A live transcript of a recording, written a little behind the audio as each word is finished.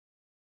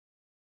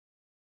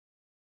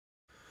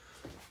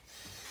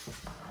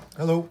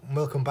Hello and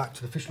welcome back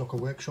to the Fish Locker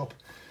Workshop.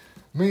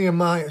 Me and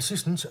my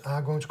assistant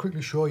are going to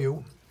quickly show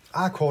you,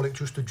 I call it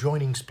just a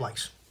joining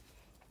splice,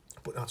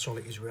 but that's all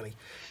it is really.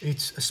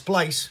 It's a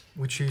splice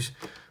which is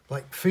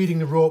like feeding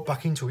the rope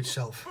back into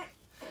itself,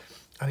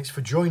 and it's for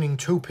joining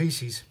two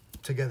pieces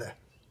together.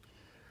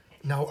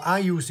 Now I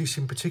use this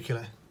in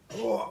particular.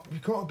 Oh, you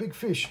caught a big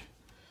fish.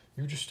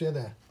 You just stay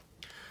there.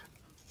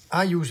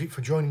 I use it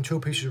for joining two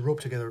pieces of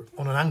rope together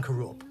on an anchor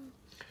rope.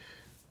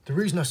 The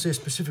reason I say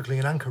specifically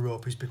an anchor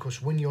rope is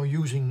because when you're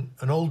using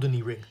an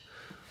Alderney ring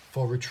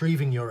for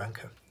retrieving your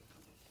anchor,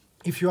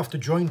 if you have to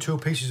join two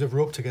pieces of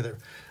rope together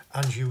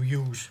and you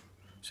use,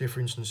 say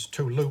for instance,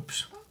 two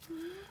loops,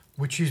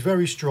 which is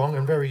very strong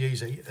and very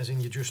easy, as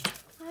in you just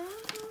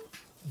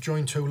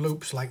join two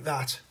loops like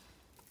that,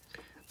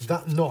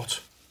 that knot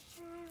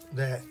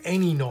there,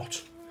 any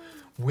knot,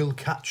 will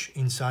catch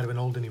inside of an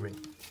Alderney ring,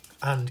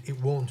 and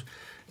it won't.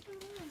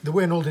 The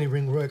way an Alderney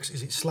ring works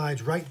is it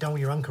slides right down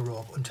your anchor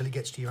rope until it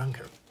gets to your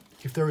anchor.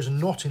 If there is a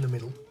knot in the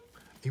middle,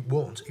 it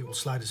won't. It will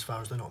slide as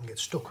far as the knot and get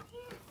stuck.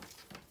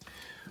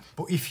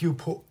 But if you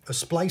put a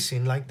splice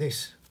in like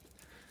this,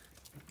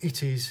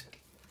 it is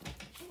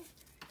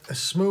a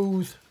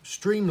smooth,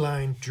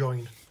 streamlined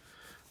join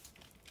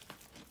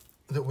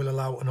that will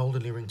allow an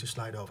Alderney ring to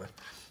slide over.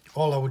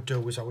 All I would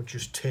do is I would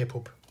just tape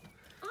up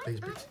these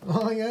bits.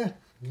 Oh yeah,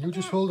 you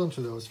just hold on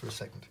to those for a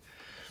second.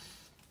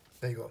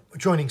 There you go, a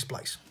joining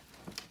splice.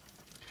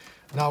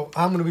 Now,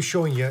 I'm going to be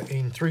showing you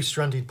in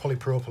 3-stranded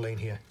polypropylene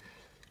here.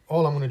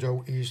 All I'm going to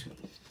do is,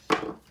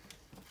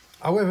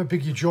 however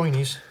big your join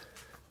is,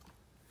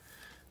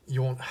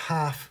 you want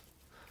half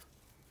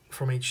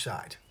from each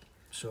side.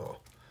 So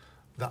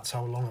that's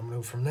how long I'm going to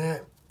do from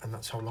there, and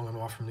that's how long I'm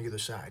going to have from the other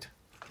side.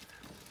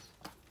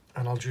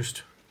 And I'll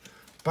just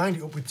bind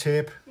it up with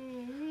tape,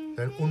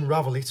 then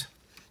unravel it.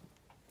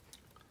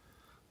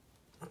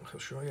 I'll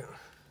show you.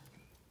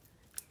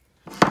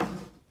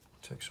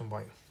 Take some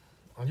white.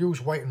 I'll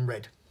use white and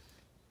red.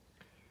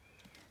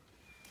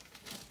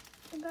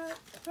 But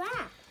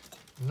black?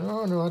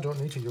 No, I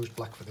don't need to use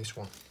black for this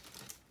one.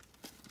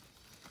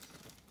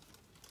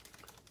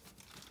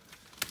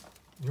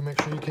 You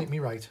make sure you keep me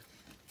right.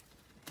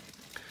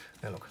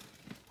 Now look,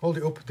 hold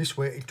it up this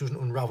way, it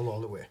doesn't unravel all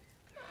the way.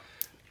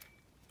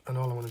 And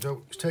all I want to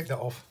do is take that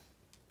off.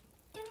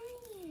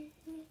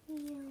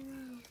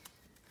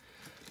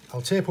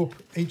 I'll tape up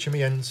each of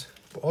my ends,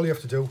 but all you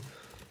have to do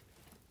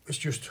is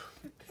just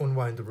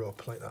unwind the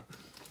rope like that.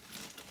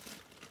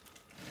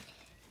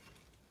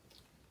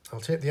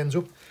 I'll tape the ends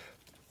up,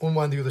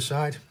 unwind the other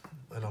side,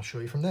 and I'll show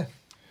you from there.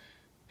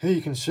 Here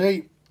you can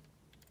see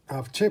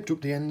I've taped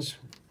up the ends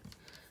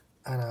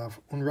and I've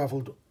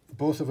unravelled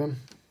both of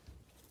them,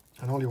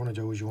 and all you want to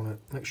do is you want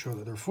to make sure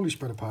that they're fully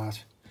spread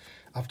apart.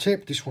 I've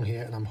taped this one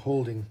here and I'm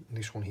holding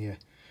this one here.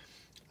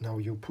 Now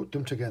you put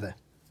them together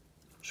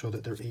so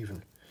that they're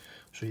even.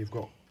 So you've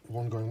got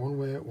one going one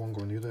way, one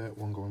going the other,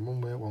 one going one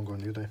way, one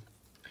going the other.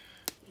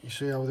 You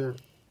see how they're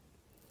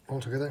all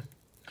together?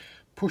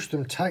 Push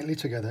them tightly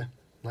together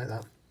like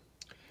that,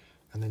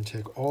 and then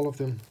take all of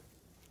them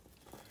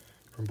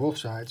from both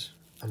sides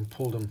and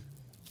pull them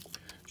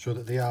so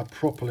that they are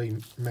properly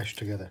meshed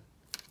together.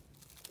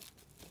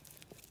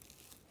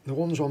 The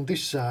ones on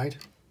this side,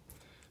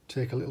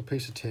 take a little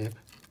piece of tape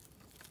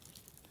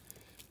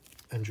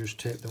and just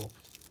tape them up.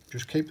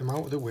 Just keep them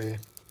out of the way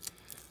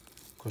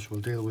because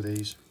we'll deal with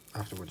these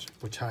afterwards.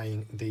 We're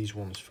tying these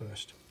ones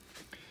first.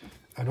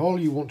 And all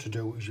you want to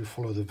do is you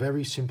follow the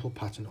very simple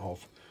pattern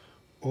of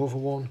over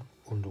one,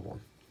 under one.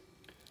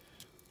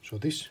 So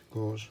this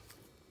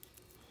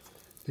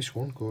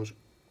one goes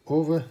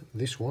over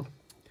this one,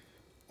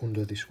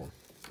 under this one.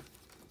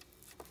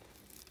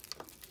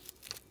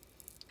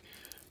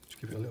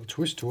 Just give it a little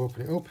twist to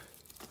open it up.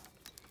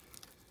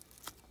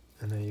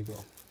 And there you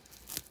go.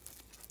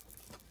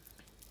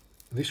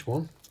 This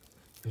one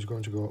is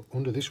going to go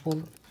under this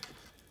one,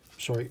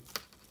 sorry,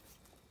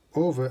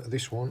 over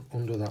this one,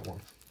 under that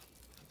one.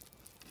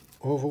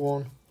 Over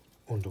one,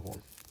 under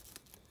one.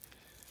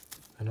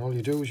 And all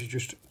you do is you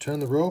just turn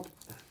the rope,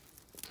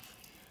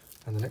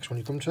 and the next one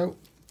you come to,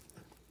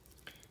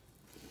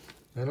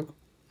 now look,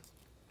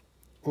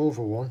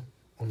 over one,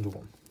 under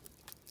one.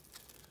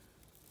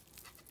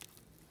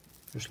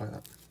 Just like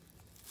that.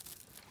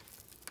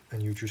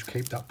 And you just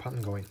keep that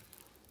pattern going.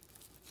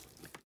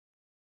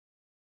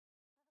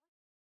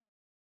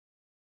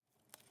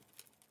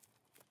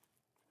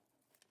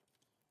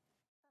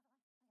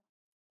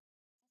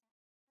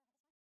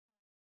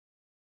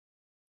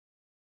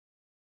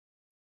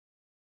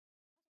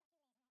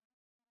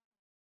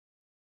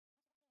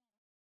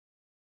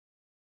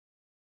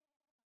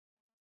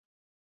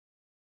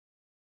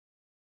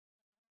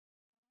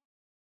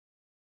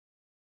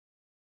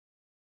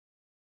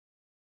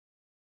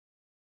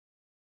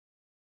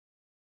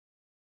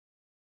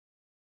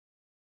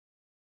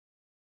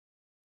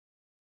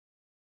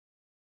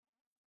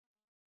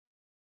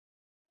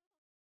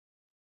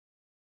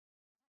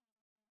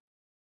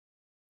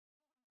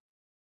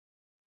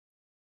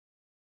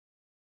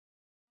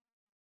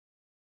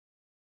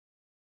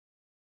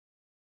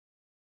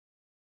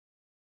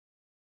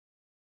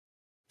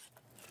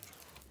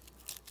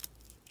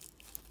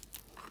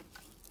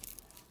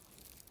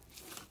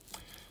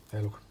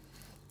 There, look.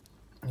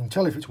 You can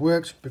tell if it's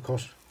worked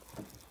because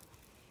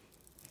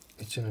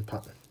it's in a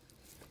pattern.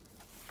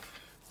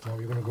 Now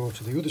we're going to go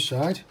to the other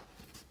side.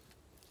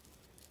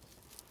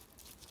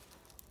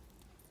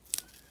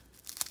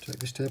 Take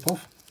this tape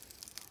off.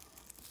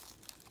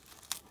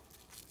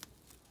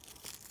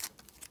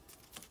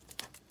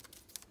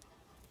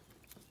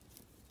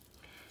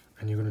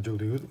 And you're going to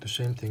do the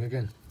same thing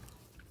again.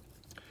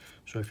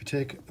 So if you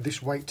take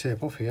this white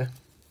tape off here,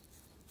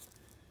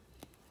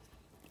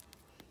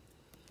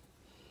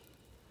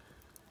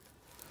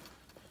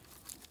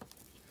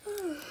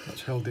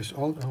 that's held this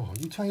all. Oh, are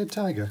you tired,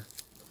 Tiger?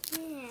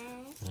 Yeah.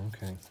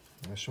 Okay.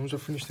 As soon as I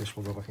finish this,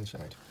 we'll go back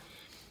inside.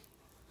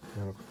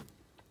 Now look.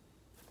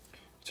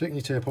 Taking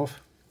your tape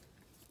off.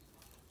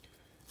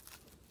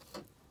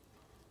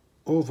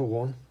 Over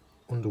one,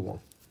 under one.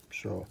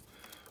 So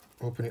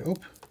open it up.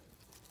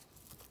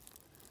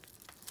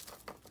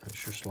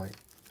 It's just like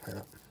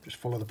that. Just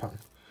follow the pattern.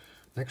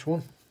 Next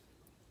one.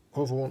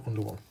 Over one,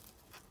 under one.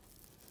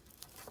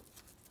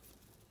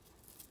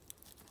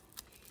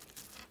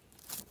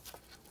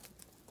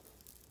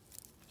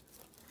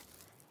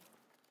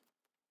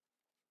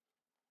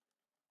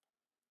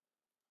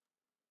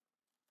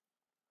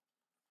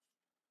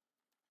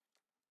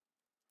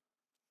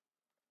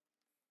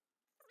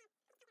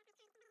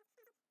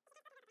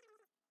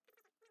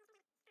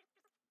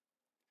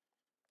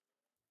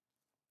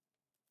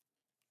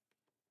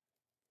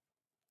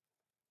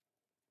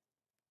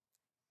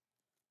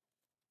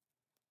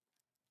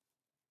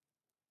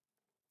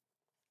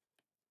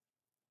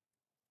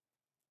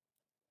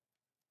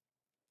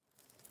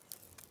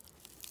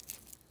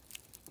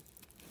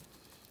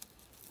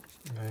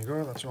 There you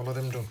go, that's all of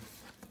them done.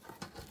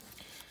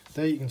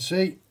 There you can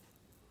see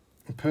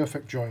a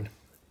perfect join.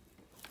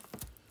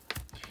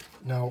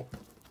 Now,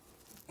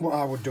 what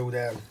I would do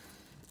there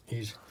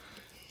is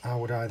I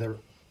would either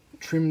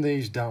trim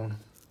these down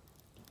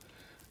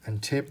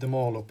and tape them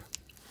all up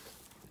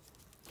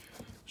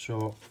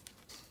so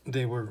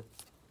they were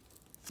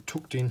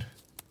tucked in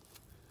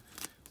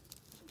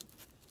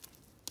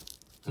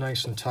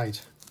nice and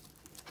tight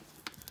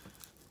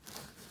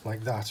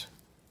like that,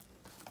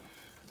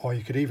 or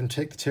you could even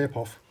take the tape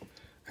off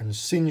and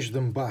singe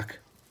them back,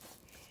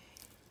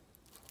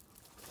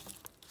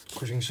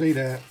 because you can see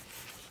there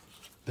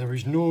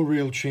is no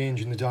real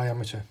change in the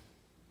diameter,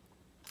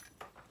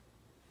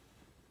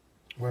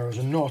 whereas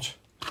a knot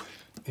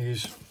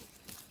is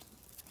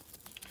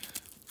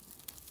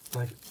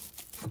like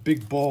a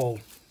big ball,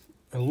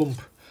 a lump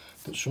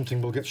that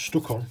something will get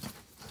stuck on.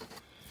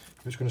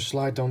 If it's going to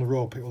slide down the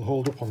rope, it will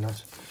hold up on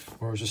that,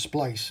 whereas a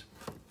splice,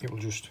 it will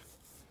just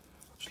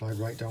slide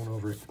right down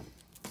over it,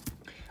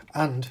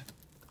 and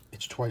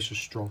it's twice as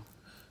strong.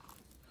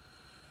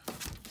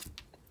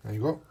 There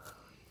you go.